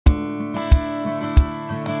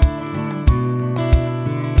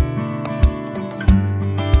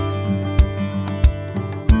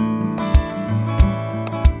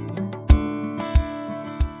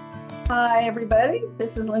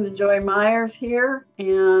this is Linda Joy Myers here,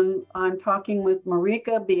 and I'm talking with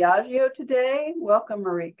Maryka Biaggio today. Welcome,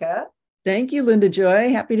 Maryka. Thank you, Linda Joy.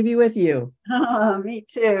 Happy to be with you. Me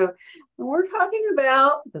too. And we're talking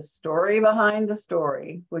about the story behind the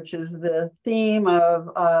story, which is the theme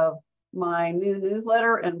of my new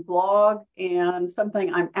newsletter and blog, and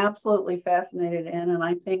something I'm absolutely fascinated in. And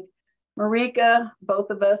I think, Maryka, both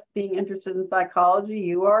of us being interested in psychology,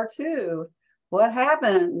 you are too. What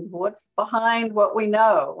happened? What's behind what we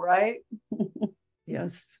know, right?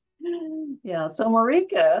 Yes. Yeah. So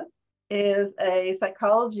Maryka is a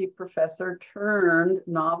psychology professor turned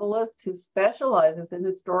novelist who specializes in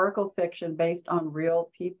historical fiction based on real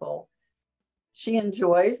people. She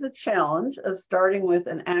enjoys the challenge of starting with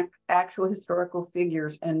actual historical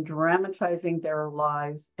figures and dramatizing their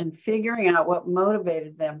lives and figuring out what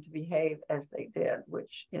motivated them to behave as they did,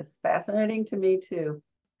 which is fascinating to me too.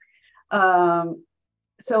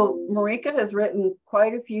 So Maryka has written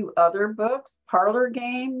quite a few other books: Parlor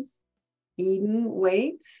Games, Eden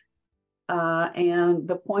Waits, and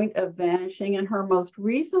The Point of Vanishing. And her most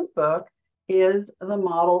recent book is The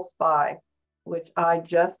Model Spy, which I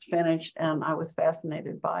just finished, and I was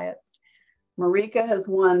fascinated by it. Maryka has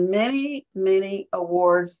won many, many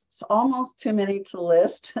awards, almost too many to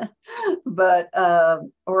list, but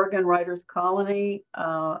Oregon Writers Colony,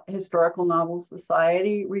 Historical Novel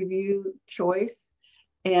Society Review Choice,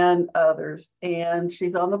 and others. And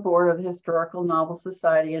she's on the board of the Historical Novel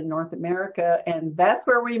Society in North America, and that's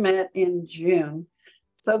where we met in June.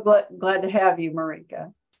 So glad to have you,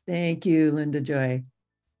 Maryka. Thank you, Linda Joy.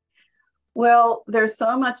 Well, there's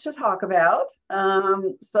so much to talk about.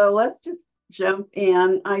 So let's just jump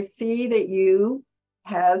in. I see that you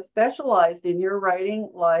have specialized in your writing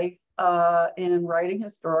life in writing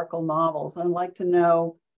historical novels. I'd like to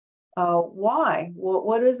know why.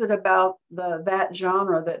 What is it about that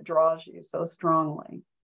genre that draws you so strongly?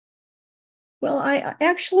 Well,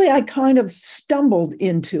 I kind of stumbled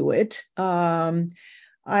into it.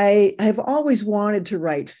 I have always wanted to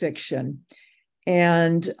write fiction,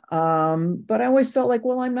 and but I always felt like,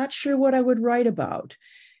 well, I'm not sure what I would write about.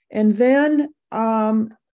 And then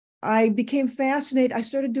I became fascinated. I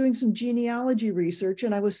started doing some genealogy research,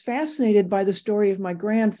 and I was fascinated by the story of my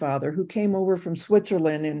grandfather, who came over from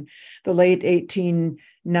Switzerland in the late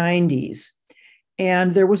 1890s.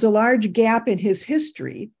 And there was a large gap in his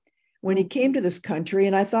history when he came to this country,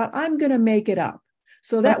 and I thought, I'm going to make it up.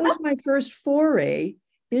 So that was my first foray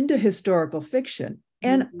into historical fiction,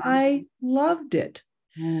 and I loved it.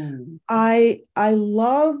 I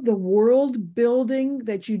love the world building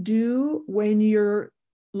that you do when you're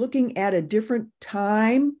looking at a different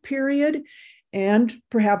time period and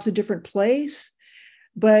perhaps a different place.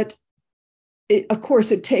 But of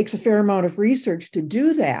course, it takes a fair amount of research to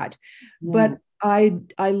do that. But I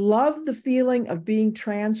love the feeling of being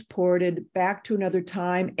transported back to another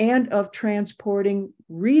time and of transporting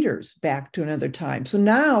readers back to another time. So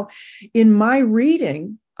now in my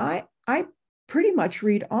reading, I pretty much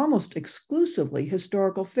read almost exclusively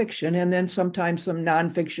historical fiction, and then sometimes some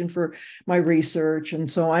nonfiction for my research and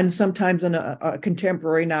so on, sometimes in a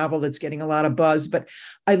contemporary novel that's getting a lot of buzz. But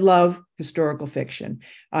I love historical fiction.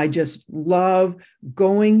 I just love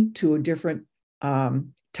going to a different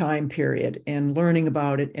time period and learning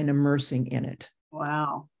about it and immersing in it.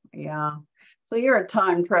 Wow. Yeah. So you're a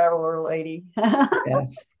time traveler, lady.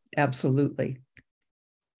 Yes, absolutely.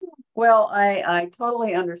 Well, I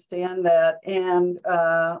totally understand that. And,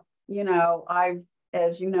 as you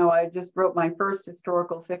know, I just wrote my first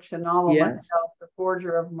historical fiction novel myself, The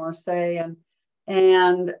Forger of Marseille.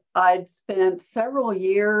 And I'd spent several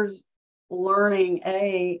years learning,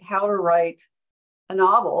 how to write a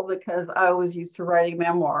novel, because I was used to writing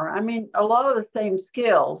memoir. I mean, a lot of the same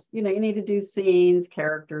skills, you need to do scenes,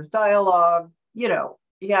 characters, dialogue, you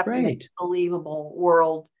have to make a believable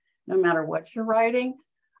world no matter what you're writing.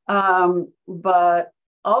 But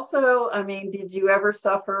also, I mean, did you ever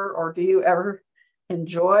suffer, or do you ever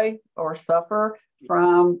enjoy or suffer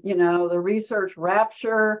from, the research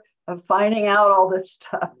rapture of finding out all this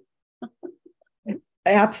stuff?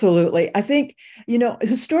 Absolutely. I think,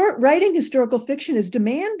 writing historical fiction is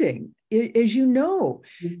demanding, as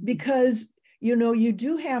because, you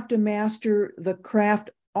do have to master the craft,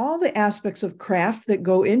 all the aspects of craft that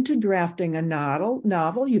go into drafting a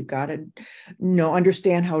novel. You've got to,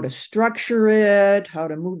 understand how to structure it, how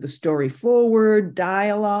to move the story forward,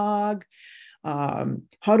 dialogue,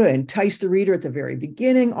 how to entice the reader at the very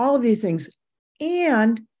beginning, all of these things.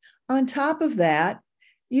 And on top of that,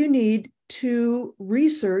 you need to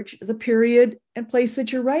research the period and place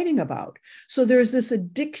that you're writing about. So there's this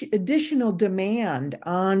additional demand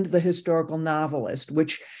on the historical novelist,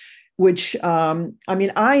 which which I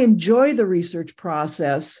mean, I enjoy the research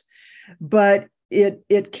process, but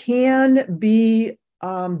it can be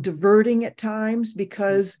diverting at times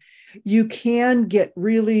because you can get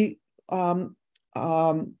really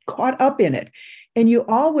caught up in it, and you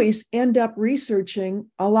always end up researching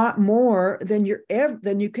a lot more than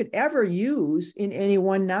you could ever use in any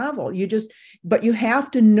one novel. But you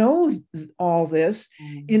have to know all this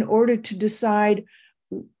in order to decide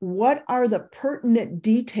what are the pertinent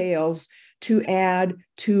details to add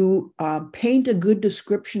to paint a good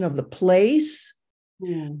description of the place,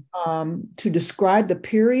 to describe the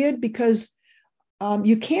period, because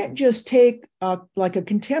you can't just take like a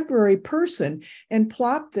contemporary person and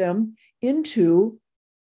plop them into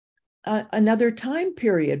another time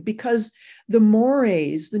period, because the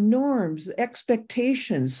mores, the norms,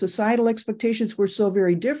 expectations, societal expectations were so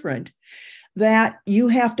very different that you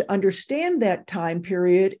have to understand that time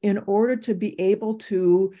period in order to be able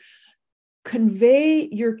to convey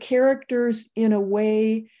your characters in a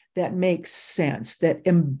way that makes sense, that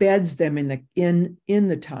embeds them in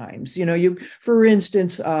the times. You know, for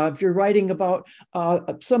instance, if you're writing about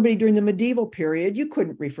somebody during the medieval period, you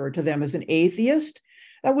couldn't refer to them as an atheist.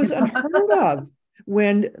 That was unheard of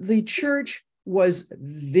when the church was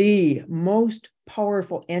the most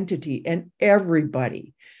powerful entity and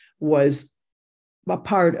everybody was a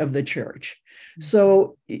part of the church.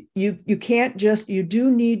 So you can't just, you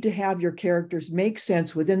do need to have your characters make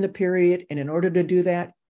sense within the period. And in order to do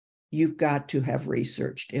that, you've got to have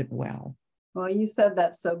researched it well. Well, you said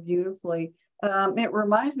that so beautifully. It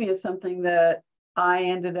reminds me of something that I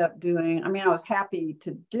ended up doing. I mean, I was happy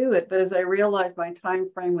to do it, but as I realized my time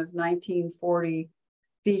frame was 1940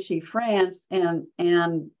 Vichy France, and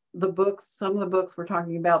the books, some of the books were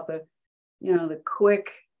talking about the, you know, the quick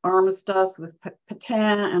armistice with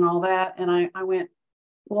Pétain and all that. And I went,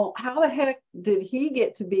 well, how the heck did he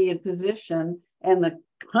get to be in position and the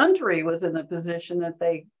country was in the position that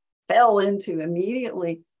they fell into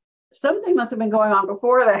immediately? Something must have been going on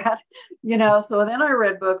before that, you know. So then I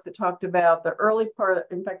read books that talked about the early part.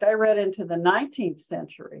 In fact, I read into the 19th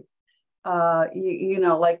century, you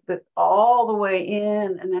know, like the all the way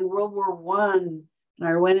in, and then World War One. And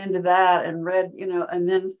I went into that and read, you know, and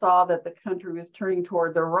then saw that the country was turning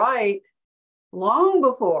toward the right long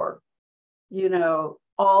before, you know,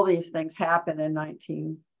 all these things happened in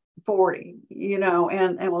 1940, you know,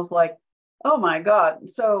 and was like, oh my God.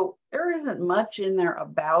 So there isn't much in there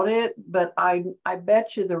about it, but I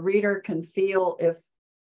bet you the reader can feel if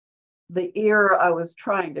the era I was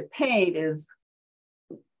trying to paint is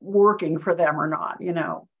working for them or not, you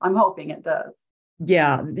know. I'm hoping it does.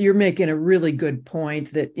 Yeah, you're making a really good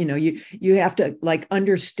point that, you know, you have to like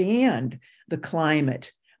understand the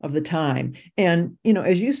climate of the time. And, you know,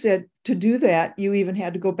 as you said, to do that, you even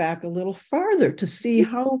had to go back a little farther to see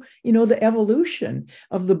how, you know, the evolution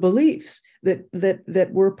of the beliefs that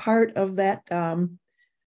were part of that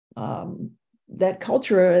that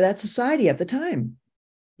culture, that society at the time.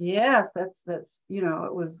 Yes, that's, you know,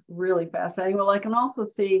 it was really fascinating. Well, I can also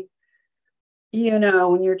see, you know,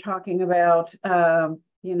 when you're talking about,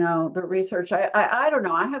 you know, the research, I don't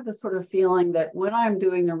know, I have this sort of feeling that when I'm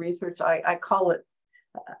doing the research, I call it,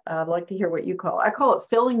 I'd like to hear what you call it. I call it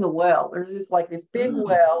filling the well. There's this like this big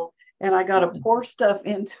well, and I got to pour stuff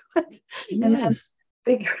into it and then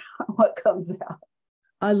figure out what comes out.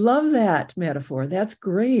 I love that metaphor. That's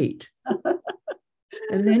great.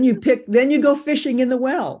 And then you go fishing in the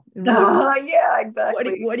well. Yeah,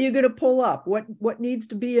 exactly. What are you going to pull up? What needs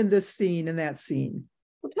to be in this scene and that scene?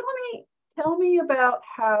 Well, tell me about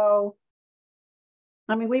how,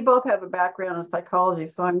 I mean, we both have a background in psychology,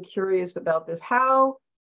 so I'm curious about this. How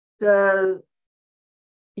does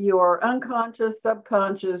your unconscious,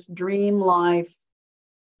 subconscious dream life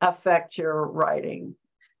affect your writing?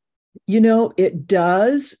 You know, it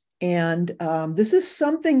does. And this is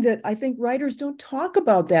something that I think writers don't talk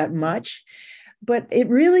about that much, but it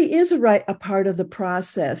really is a part of the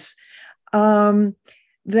process,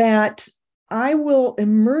 that I will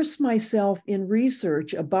immerse myself in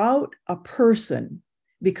research about a person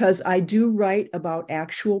because I do write about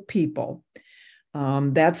actual people.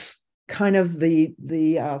 That's kind of the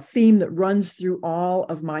theme that runs through all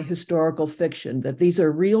of my historical fiction, that these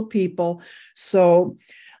are real people. So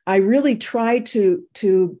I really try to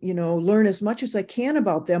you know, learn as much as I can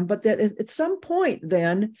about them, but that at some point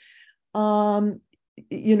then,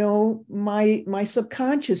 you know, my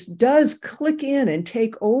subconscious does click in and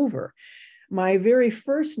take over. My very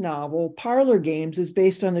first novel, Parlor Games, is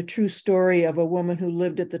based on the true story of a woman who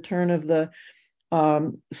lived at the turn of the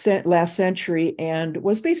last century and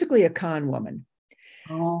was basically a con woman.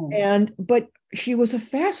 Oh. But she was a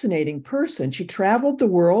fascinating person. She traveled the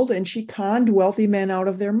world and she conned wealthy men out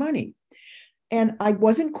of their money. And I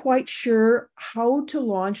wasn't quite sure how to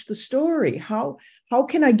launch the story. How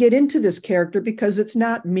can I get into this character, because it's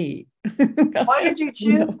not me? Why did you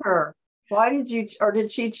choose her? Why did you, or did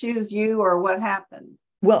she choose you, or what happened?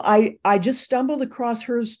 Well, I just stumbled across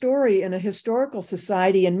her story in a historical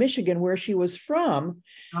society in Michigan where she was from.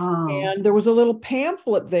 Oh, And there was a little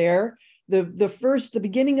pamphlet there. The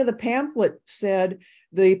beginning of the pamphlet said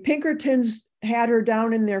the Pinkertons had her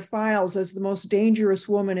down in their files as the most dangerous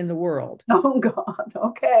woman in the world. oh God.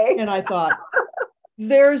 Okay. And I thought,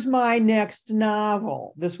 there's my next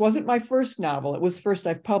novel. This wasn't my first novel. It was the first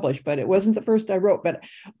I've published, but it wasn't the first I wrote. But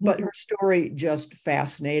her story just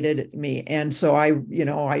fascinated me, and so I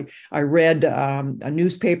read a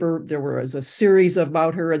newspaper. There was a series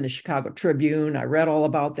about her in the Chicago Tribune. I read all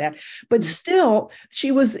about that, but still,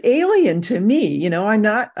 she was alien to me. I'm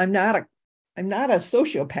not a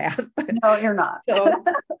sociopath. No, you're not. So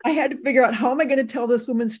I had to figure out, how am I going to tell this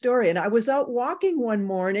woman's story? And I was out walking one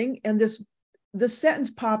morning, and the sentence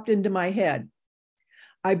popped into my head.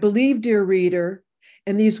 I believe, dear reader,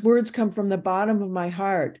 and these words come from the bottom of my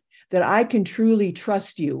heart, that I can truly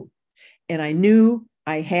trust you. And I knew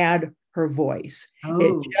I had her voice. It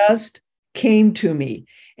Oh, just came to me.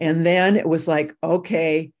 And then it was like,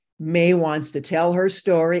 okay, May wants to tell her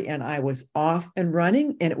story. And I was off and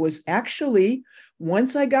running. And it was actually,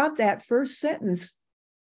 once I got that first sentence,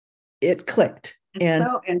 it clicked. it's And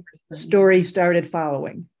so the interesting. story started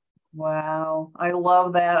following. Wow. I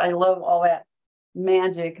love that. I love all that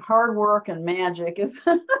magic. Hard work and magic is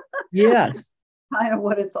Yes. kind of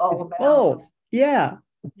what it's all It's about. both. Yeah.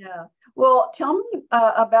 Yeah. Well, tell me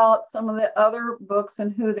about some of the other books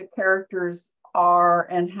and who the characters are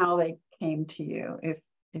and how they came to you, if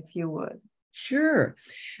you would. Sure.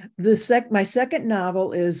 My second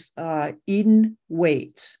novel is Eden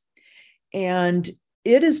Waits, and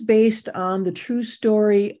it is based on the true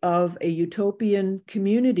story of a utopian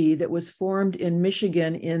community that was formed in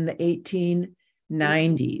Michigan in the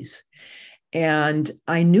 1890s. And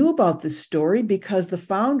I knew about this story because the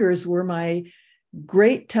founders were my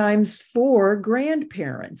great times four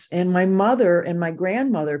grandparents, and my mother and my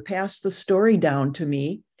grandmother passed the story down to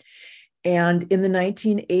me. And in the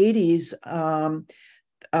 1980s,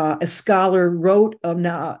 a scholar wrote a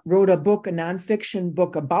book, a nonfiction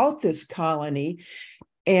book about this colony.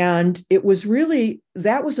 And it was really,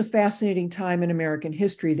 that was a fascinating time in American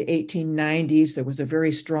history, the 1890s. There was a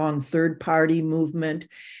very strong third party movement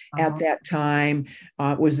at that time.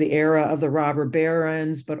 It was the era of the robber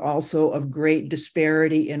barons, but also of great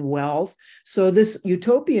disparity in wealth. So this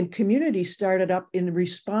utopian community started up in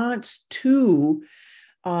response to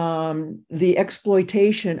the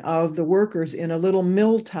exploitation of the workers in a little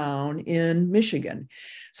mill town in Michigan.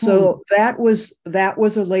 So that was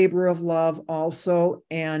a labor of love also.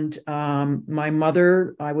 And my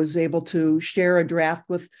mother, I was able to share a draft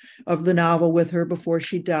of the novel with her before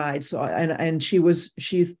she died. So and she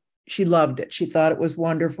loved it. She thought it was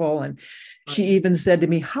wonderful. And she even said to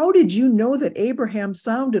me, "How did you know that Abraham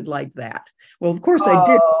sounded like that?" Well, of course I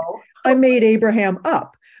did. Oh, I made Abraham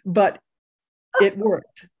up, but it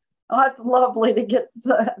worked. oh, that's lovely to get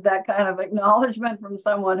that kind of acknowledgement from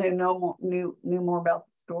someone who knew more about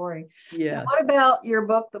the story. Well, what Yes. about your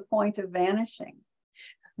book, The Point of Vanishing?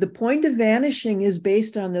 The Point of Vanishing is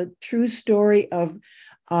based on the true story of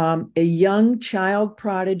a young child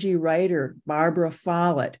prodigy writer, Barbara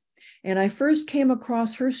Follett. And I first came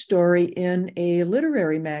across her story in a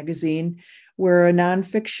literary magazine where a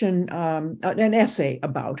nonfiction, an essay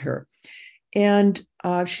about her. And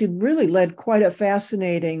she really led quite a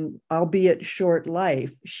fascinating, albeit short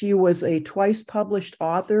life. She was a twice published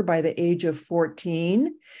author by the age of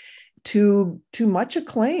 14. To much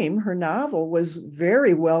acclaim, her novel was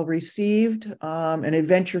very well received, an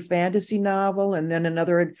adventure fantasy novel, and then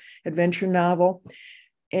another adventure novel.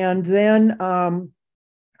 And then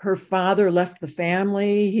her father left the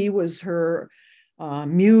family. He was her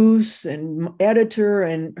muse and editor,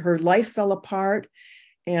 and her life fell apart.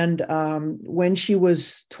 And when she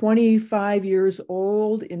was 25 years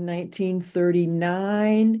old in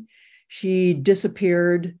 1939, she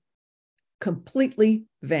disappeared, completely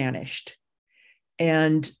vanished.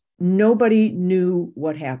 And nobody knew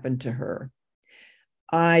what happened to her.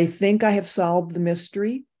 I think I have solved the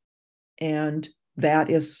mystery. And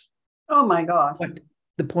that is Oh my gosh, what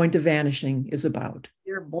The Point of Vanishing is about.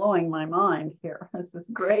 you're blowing my mind here. This is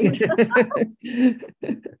great.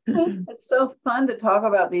 It's so fun to talk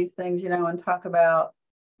about these things, and talk about,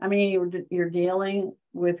 I mean, you're dealing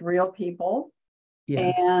with real people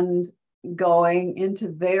Yes. and going into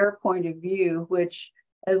their point of view, which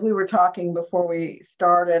as we were talking before we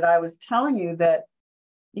started, I was telling you that,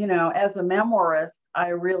 as a memoirist,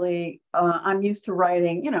 I'm used to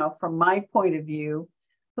writing, from my point of view.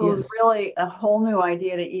 So it was Yes. really a whole new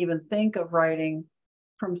idea to even think of writing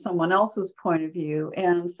from someone else's point of view.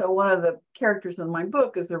 And so one of the characters in my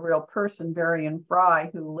book is a real person, Varian Fry,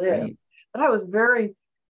 who lived. Right. But I was very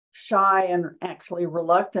shy and actually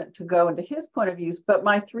reluctant to go into his point of views. But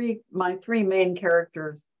my three main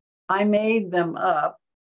characters, I made them up,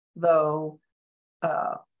 though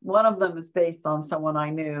one of them is based on someone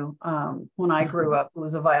I knew when I grew up, who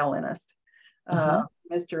was a violinist, Uh-huh.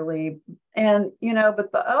 Mr. Lee. And,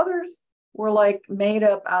 but the others were like made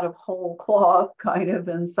up out of whole cloth, kind of.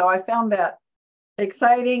 And so I found that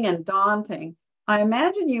exciting and daunting. I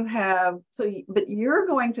imagine you have, but you're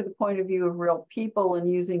going to the point of view of real people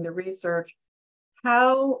and using the research.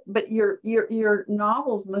 But your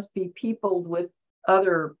novels must be peopled with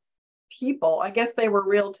other people. I guess they were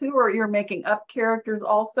real too, or you're making up characters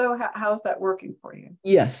also. How's that working for you?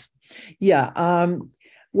 Yes. Yeah.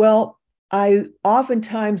 Well, I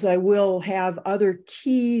will have other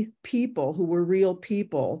key people who were real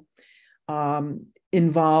people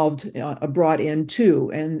involved, brought in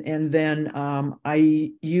too, and then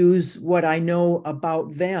I use what I know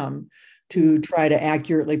about them to try to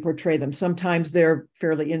accurately portray them. Sometimes they're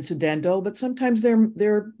fairly incidental, but sometimes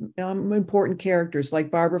they're important characters. Like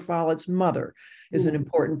Barbara Follett's mother is an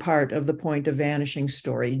important part of the Point of Vanishing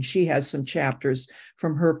story, and she has some chapters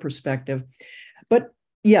from her perspective. But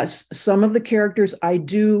yes, some of the characters I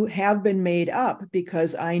do have been made up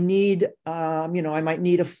because I need, I might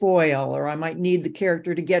need a foil, or I might need the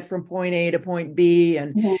character to get from point A to point B,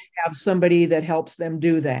 and have somebody that helps them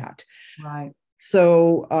do that. Right.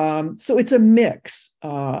 So it's a mix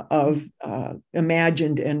of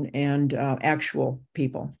imagined and actual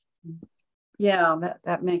people. Yeah,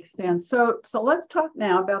 that makes sense. So let's talk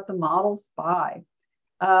now about The Model Spy.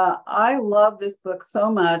 I love this book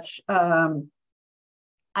so much.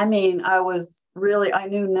 I mean, I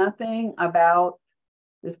knew nothing about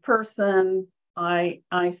this person. I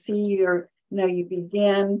see you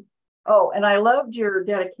begin. Oh, and I loved your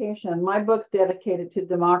dedication. My book's dedicated to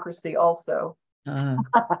democracy also.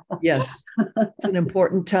 Yes, it's an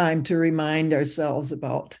important time to remind ourselves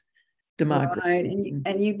about Right. democracy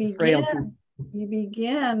And frailty. you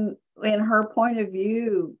begin in her point of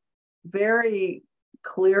view very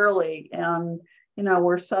clearly. And,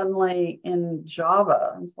 we're suddenly in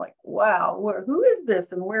Java. It's like, wow, who is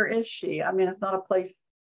this and where is she? I mean, it's not a place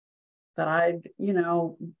that I'd,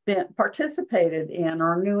 been participated in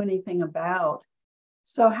or knew anything about.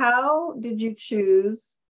 So how did you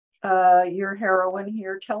choose your heroine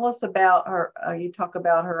here? Tell us about her. You talk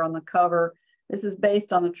about her on the cover. This is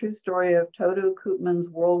based on the true story of Toto Koopman's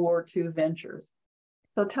World War II ventures.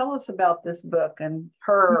 So tell us about this book and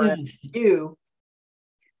her and Yes. you.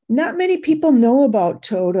 Not many people know about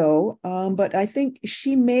Toto, but I think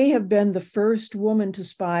she may have been the first woman to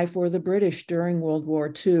spy for the British during World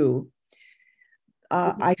War II.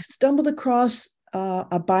 I stumbled across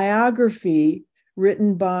a biography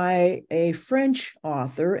written by a French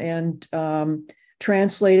author and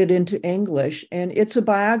translated into English. And it's a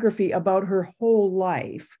biography about her whole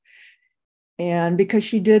life. And because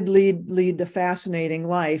she did lead a fascinating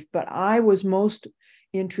life, but I was most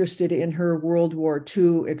interested in her World War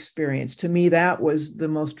II experience. To me, that was the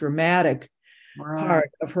most dramatic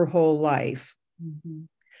part of her whole life. Mm-hmm.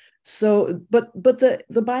 So, but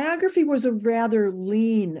the biography was a rather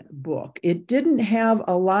lean book. It didn't have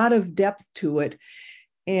a lot of depth to it.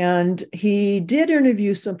 And he did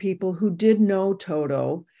interview some people who did know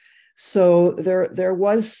Toto. So there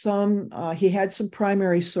was some, he had some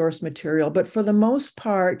primary source material, but for the most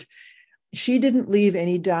part, she didn't leave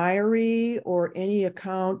any diary or any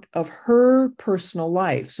account of her personal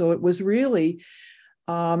life. So it was really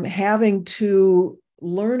having to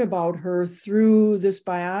learn about her through this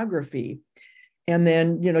biography. And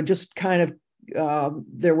then, just kind of,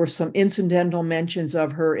 there were some incidental mentions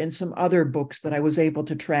of her in some other books that I was able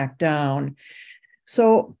to track down.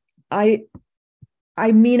 So I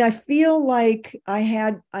mean, I feel like I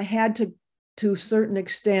had to a certain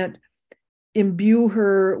extent, imbue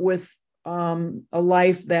her with a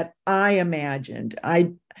life that I imagined.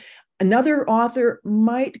 Another author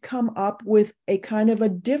might come up with a kind of a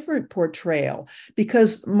different portrayal,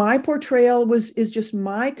 because my portrayal is just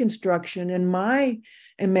my construction and my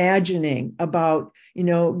imagining about,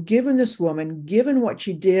 given this woman, given what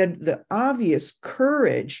she did, the obvious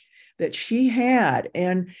courage that she had,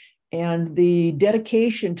 and the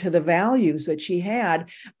dedication to the values that she had.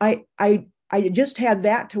 I just had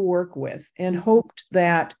that to work with and hoped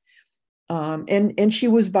that And she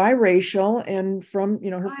was biracial, and from,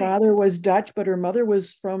 her Right. father was Dutch, but her mother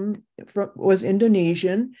was was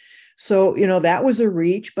Indonesian. So, that was a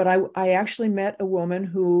reach. But I actually met a woman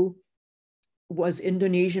who was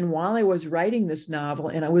Indonesian while I was writing this novel,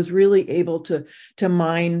 and I was really able to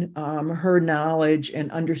mine her knowledge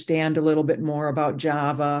and understand a little bit more about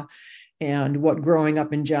Java and what growing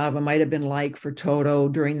up in Java might have been like for Toto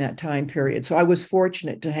during that time period. So I was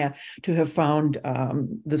fortunate to have found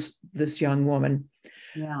this young woman.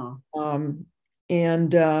 Yeah. Um,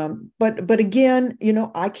 but again,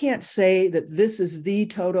 I can't say that this is the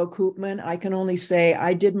Toto Koopman. I can only say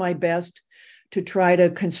I did my best to try to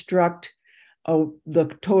construct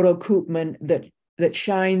the Toto Koopman that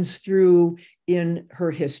shines through in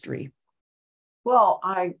her history. Well,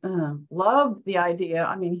 I love the idea.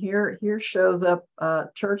 I mean, here shows up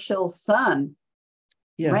Churchill's son,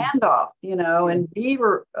 Yes. Randolph, Yeah. and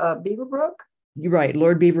Beaverbrook. You're right,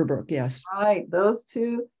 Lord Beaverbrook. Yes. Right, those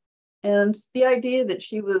two. And the idea that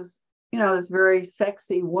she was, this very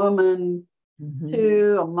sexy woman, Mm-hmm.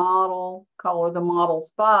 too, a model, call her the model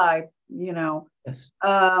spy, Yes.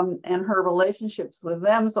 and her relationships with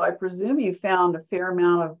them. So I presume you found a fair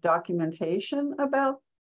amount of documentation about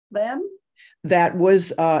them. That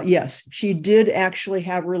was, yes, she did actually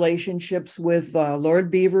have relationships with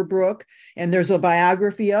Lord Beaverbrook, and there's a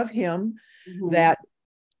biography of him Mm-hmm. that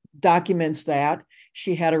documents that.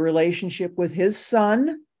 She had a relationship with his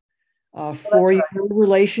son, a Well, that's 4 year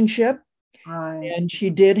relationship, right. and she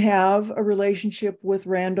did have a relationship with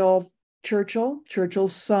Randolph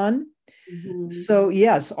Churchill's son. Mm-hmm. So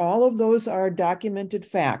yes, all of those are documented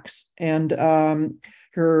facts, and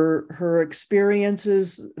her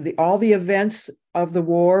experiences, all the events of the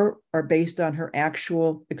war are based on her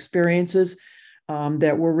actual experiences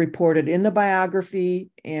that were reported in the biography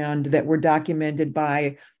and that were documented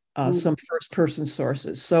by some first person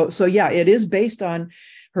sources. So yeah, it is based on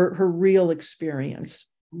her real experience.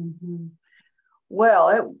 Mm-hmm.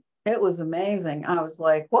 Well, it was amazing. I was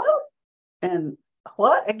like, what? And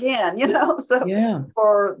what again? So Yeah.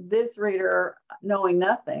 for this reader, knowing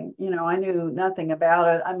nothing, I knew nothing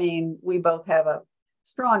about it. I mean, we both have a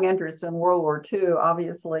strong interest in World War II,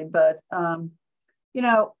 obviously, but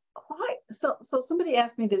why? So somebody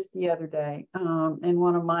asked me this the other day in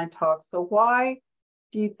one of my talks. So why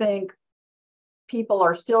do you think people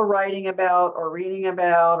are still writing about or reading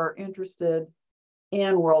about or interested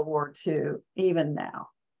in World War II even now?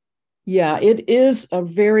 Yeah, it is a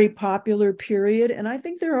very popular period, and I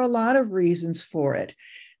think there are a lot of reasons for it.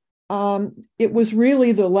 It was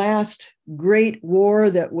really the last great war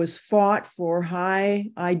that was fought for high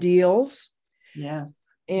ideals. Yeah.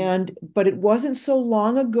 But it wasn't so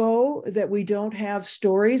long ago that we don't have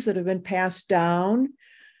stories that have been passed down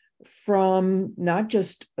from not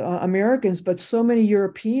just Americans, but so many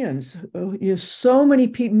Europeans. So many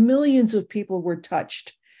millions of people were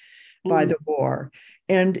touched by Mm-hmm. the war.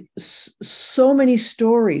 And so many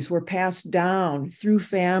stories were passed down through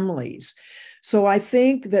families. So I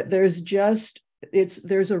think that there's a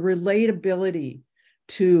relatability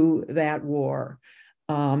to that war.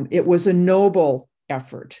 It was a noble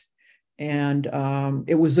effort, and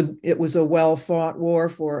it was a well fought war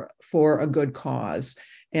for a good cause.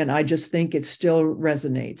 And I just think it still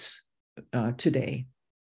resonates today.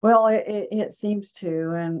 Well, it seems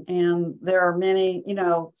to, and there are many.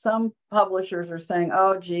 Some publishers are saying,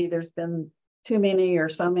 "Oh, gee, there's been too many or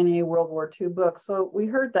so many World War II books." So we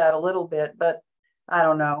heard that a little bit, but I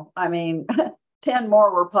don't know. I mean, 10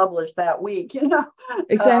 more were published that week. Uh,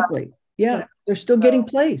 Exactly. you know. Yeah, they're still getting So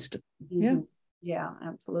placed. Yeah. mhm. Yeah,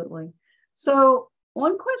 absolutely. So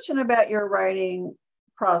one question about your writing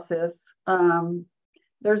process. Um,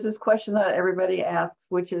 there's this question that everybody asks,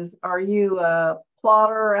 which is, are you a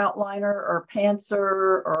plotter, outliner, or pantser,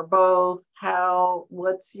 or both?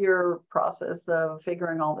 What's your process of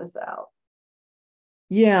figuring all this out?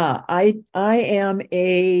 Yeah, I am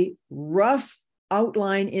a rough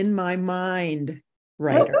outline in my mind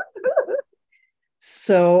writer.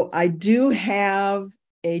 So I do have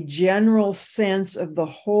a general sense of the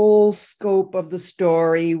whole scope of the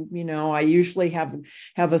story. I usually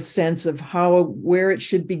have a sense of where it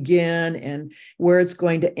should begin and where it's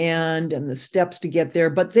going to end and the steps to get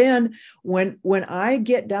there. But then when I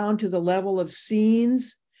get down to the level of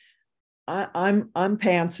scenes, I'm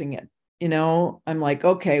pantsing it. I'm like,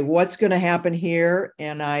 okay, what's going to happen here?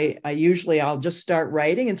 And I'll just start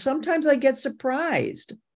writing, and sometimes I get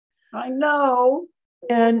surprised. I know.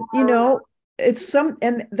 And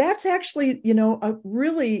and that's actually, a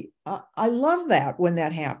really, I love that when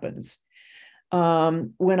that happens.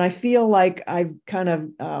 when I feel like I've kind of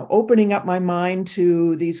opening up my mind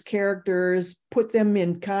to these characters, put them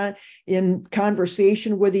in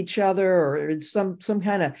conversation with each other, or some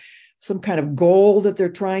kind of goal that they're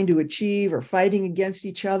trying to achieve, or fighting against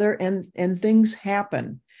each other, and things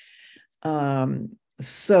happen.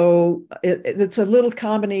 So it's a little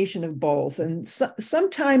combination of both, and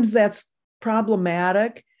sometimes that's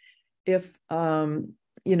problematic if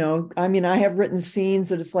I mean, I have written scenes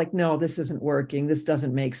that it's like, no, this isn't working, this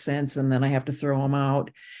doesn't make sense, and then I have to throw them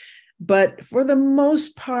out. But for the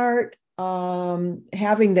most part,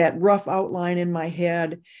 having that rough outline in my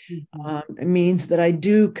head means that I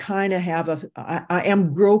do kind of have I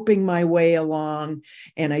am groping my way along,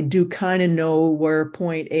 and I do kind of know where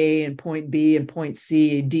point A and point B and point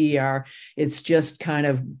C and D are. It's just kind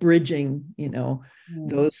of bridging,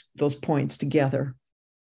 those points together.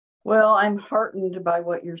 Well, I'm heartened by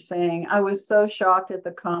what you're saying. I was so shocked at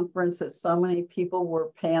the conference that so many people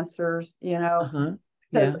were pantsers, Uh-huh.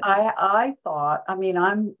 because Yeah. I thought, I mean,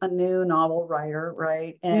 I'm a new novel writer,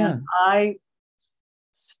 right? And Yeah. I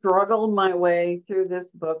struggled my way through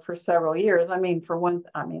this book for several years. I mean, for one,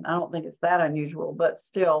 I mean, I don't think it's that unusual, but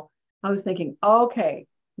still, I was thinking, okay,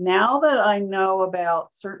 now that I know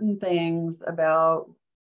about certain things about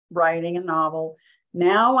writing a novel,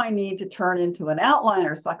 now I need to turn into an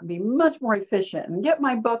outliner so I can be much more efficient and get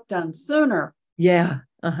my book done sooner. Yeah.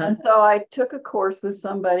 Uh-huh. And so I took a course with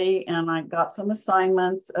somebody and I got some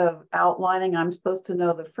assignments of outlining. I'm supposed to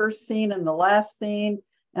know the first scene and the last scene.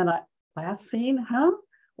 And last scene, huh?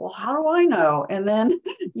 Well, how do I know? And then,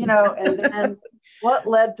 and then what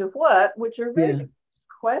led to what, which are very Yeah. good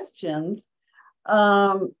questions.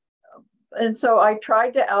 Um, and so I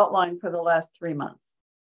tried to outline for the last 3 months.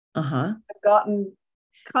 Uh-huh. I've gotten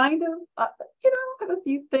kind of, have a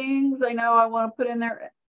few things I know I want to put in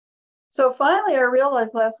there. So finally, I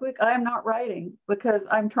realized last week I am not writing because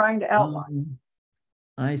I'm trying to outline.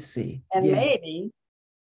 I see. And Yeah. maybe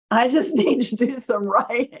I just need to do some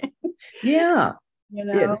writing, Yeah. you It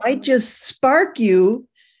know? might just spark you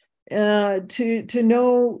to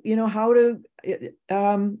know,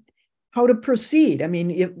 how to proceed. I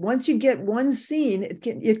mean, if once you get one scene,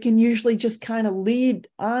 it can usually just kind of lead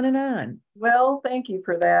on and on. Well, thank you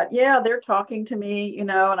for that. Yeah, they're talking to me,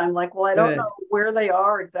 and I'm like, well, I don't know Good. where they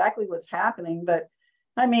are exactly what's happening, but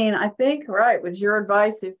I mean, I think, right, was your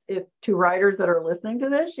advice if to writers that are listening to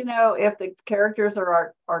this, if the characters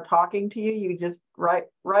are talking to you, you just write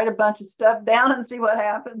a bunch of stuff down and see what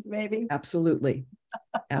happens, maybe. Absolutely.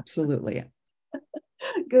 Absolutely.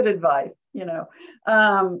 Good advice.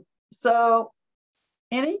 So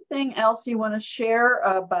anything else you want to share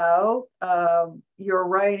about your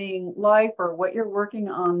writing life or what you're working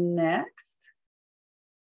on next?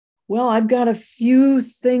 Well, I've got a few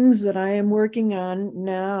things that I am working on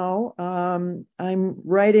now. I'm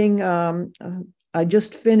writing, I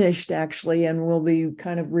just finished actually, and will be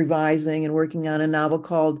kind of revising and working on a novel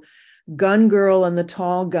called Gun Girl and the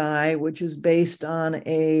Tall Guy, which is based on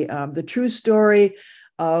the true story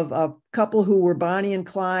of a couple who were Bonnie and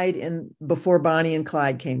Clyde before Bonnie and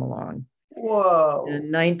Clyde came along Whoa.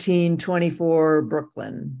 in 1924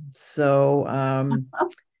 Brooklyn. So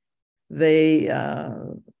they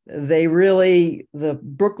really, the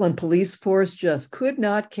Brooklyn police force just could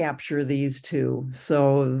not capture these two.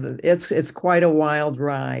 So it's quite a wild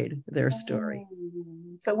ride, their story.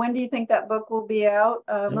 So when do you think that book will be out,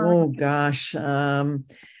 Maryka? Oh gosh,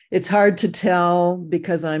 it's hard to tell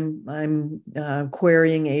because I'm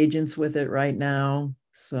querying agents with it right now.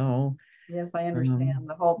 So Yes, I understand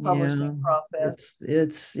the whole yeah, publishing process.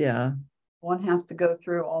 it's yeah, One has to go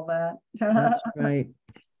through all that. that's right.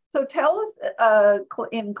 So tell us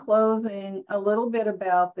in closing a little bit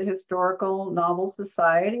about the Historical Novel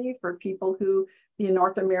Society for people who the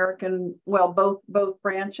North American, well, both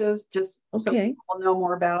branches, just so Okay. people know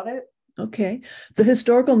more about it. Okay. The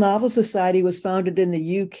Historical Novel Society was founded in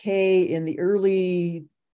the UK in the early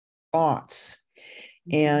aughts.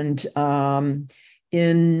 And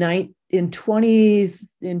in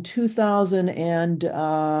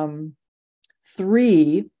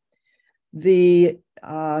 2003, the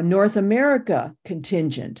North America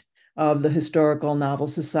contingent of the Historical Novel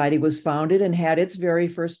Society was founded and had its very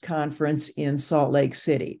first conference in Salt Lake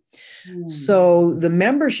City. So the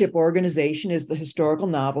membership organization is the Historical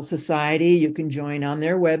Novel Society. You can join on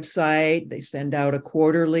their website. They send out a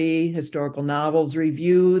quarterly historical novels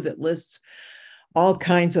review that lists all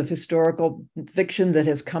kinds of historical fiction that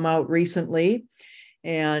has come out recently.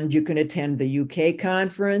 And you can attend the UK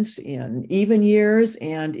conference in even years,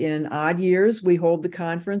 and in odd years, we hold the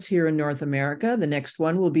conference here in North America. The next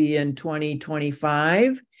one will be in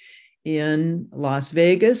 2025 in Las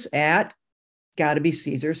Vegas at got to be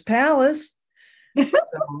Caesar's Palace.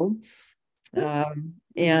 So,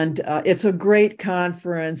 it's a great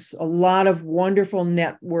conference, a lot of wonderful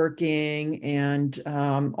networking, and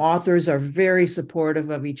authors are very supportive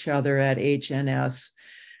of each other at HNS.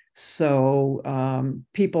 So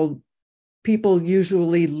people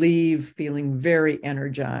usually leave feeling very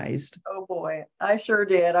energized. Oh boy, I sure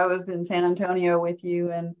did. I was in San Antonio with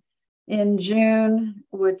you in June,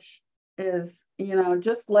 which is,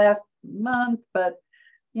 just last month, but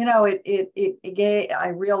I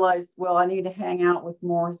realized, well, I need to hang out with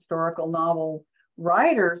more historical novel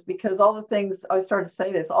writers, because all the things I started to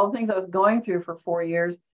say this, all the things I was going through for 4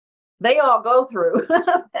 years, they all go through.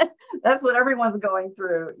 That's what everyone's going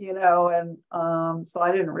through, and so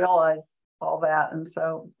I didn't realize all that. And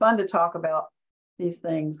so it's fun to talk about these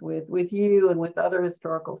things with you and with other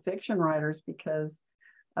historical fiction writers, because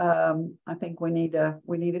I think we need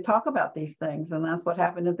to talk about these things, and that's what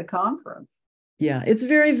happened at the conference. Yeah, it's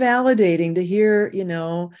very validating to hear,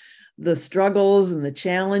 the struggles and the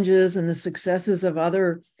challenges and the successes of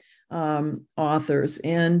other authors.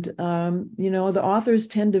 And, the authors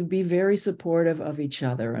tend to be very supportive of each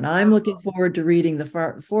other. And I'm looking forward to reading the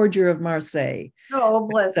Forger of Marseille. Oh,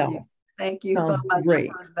 bless you. Thank you so much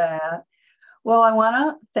for that. Well, I want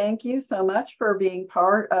to thank you so much for being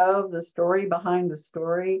part of the story behind the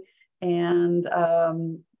story. And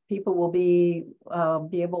people will be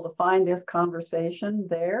able to find this conversation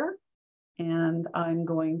there. And I'm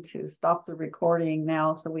going to stop the recording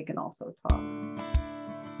now so we can also talk.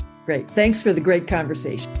 Great. Thanks for the great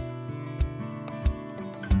conversation.